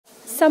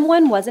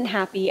someone wasn't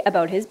happy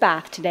about his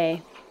bath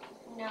today.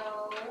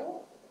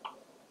 No.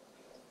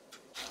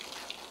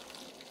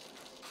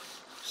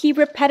 He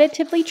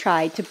repetitively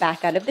tried to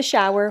back out of the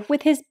shower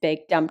with his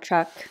big dump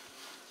truck.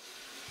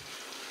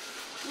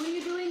 What are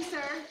you doing,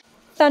 sir?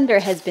 Thunder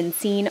has been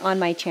seen on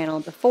my channel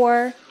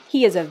before.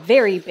 He is a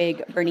very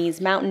big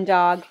Bernese mountain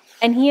dog,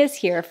 and he is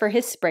here for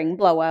his spring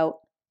blowout.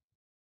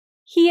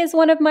 He is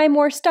one of my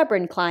more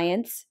stubborn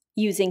clients,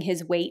 using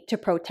his weight to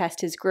protest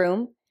his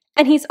groom,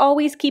 and he's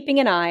always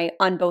keeping an eye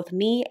on both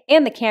me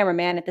and the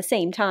cameraman at the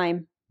same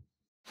time.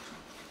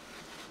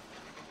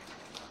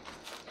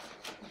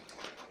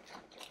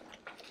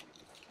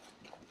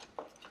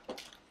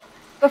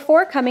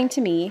 Before coming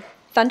to me,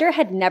 Thunder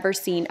had never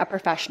seen a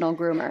professional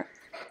groomer.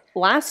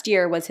 Last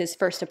year was his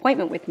first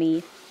appointment with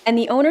me, and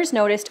the owners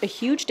noticed a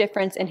huge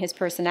difference in his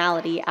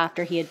personality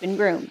after he had been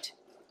groomed.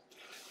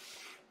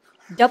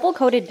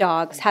 Double-coated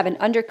dogs have an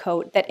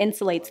undercoat that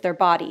insulates their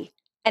body,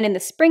 and in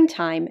the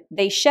springtime,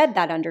 they shed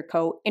that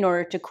undercoat in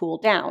order to cool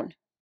down.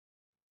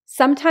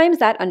 Sometimes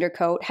that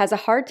undercoat has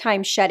a hard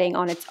time shedding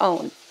on its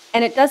own,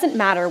 and it doesn't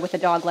matter with a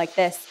dog like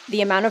this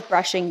the amount of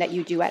brushing that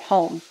you do at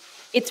home.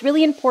 It's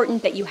really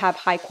important that you have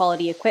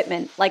high-quality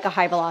equipment, like a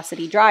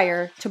high-velocity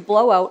dryer, to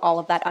blow out all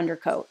of that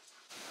undercoat.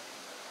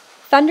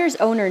 Thunder's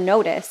owner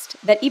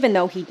noticed that even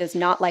though he does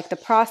not like the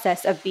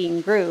process of being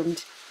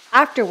groomed,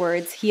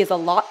 afterwards he is a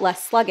lot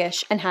less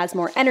sluggish and has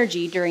more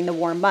energy during the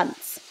warm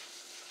months.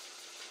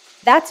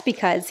 That's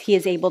because he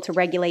is able to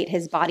regulate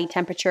his body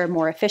temperature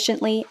more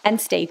efficiently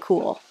and stay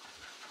cool.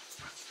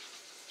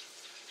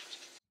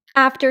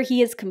 After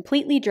he is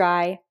completely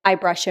dry, I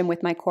brush him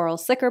with my coral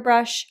slicker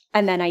brush,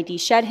 and then I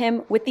de-shed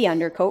him with the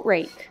undercoat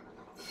rake.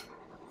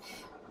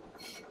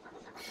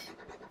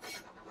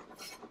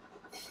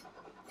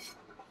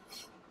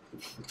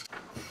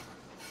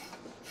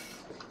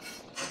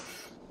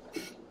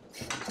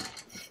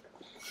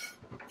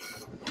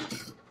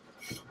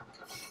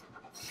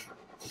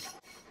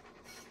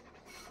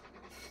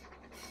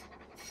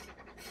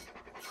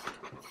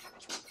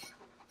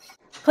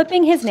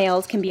 Clipping his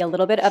nails can be a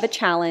little bit of a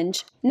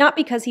challenge, not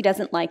because he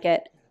doesn't like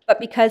it, but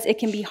because it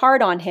can be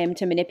hard on him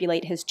to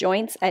manipulate his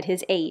joints at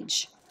his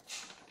age.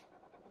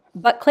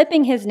 But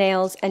clipping his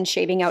nails and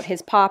shaving out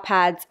his paw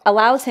pads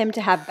allows him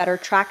to have better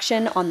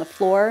traction on the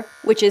floor,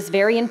 which is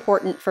very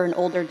important for an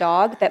older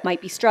dog that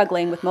might be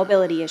struggling with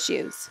mobility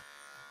issues.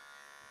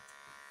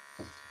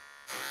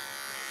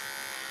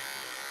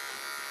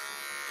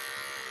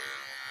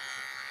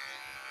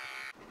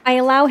 I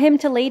allow him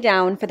to lay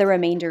down for the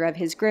remainder of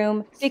his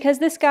groom because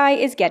this guy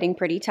is getting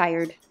pretty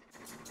tired.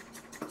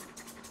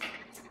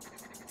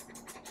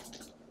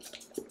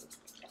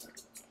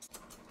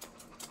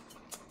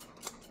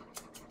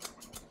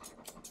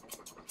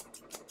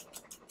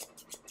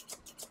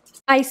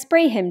 I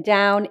spray him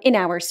down in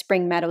our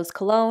Spring Meadows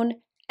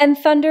cologne, and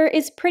Thunder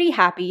is pretty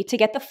happy to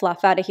get the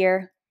fluff out of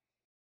here.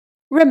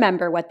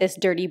 Remember what this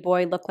dirty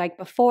boy looked like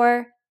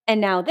before, and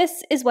now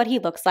this is what he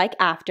looks like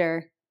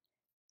after.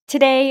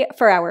 Today,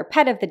 for our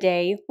pet of the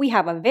day, we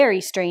have a very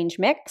strange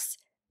mix: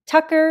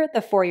 Tucker,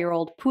 the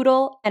 4-year-old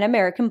poodle, and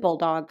American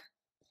Bulldog.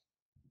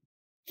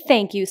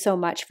 Thank you so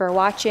much for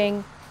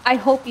watching. I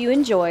hope you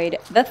enjoyed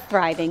the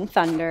Thriving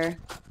Thunder.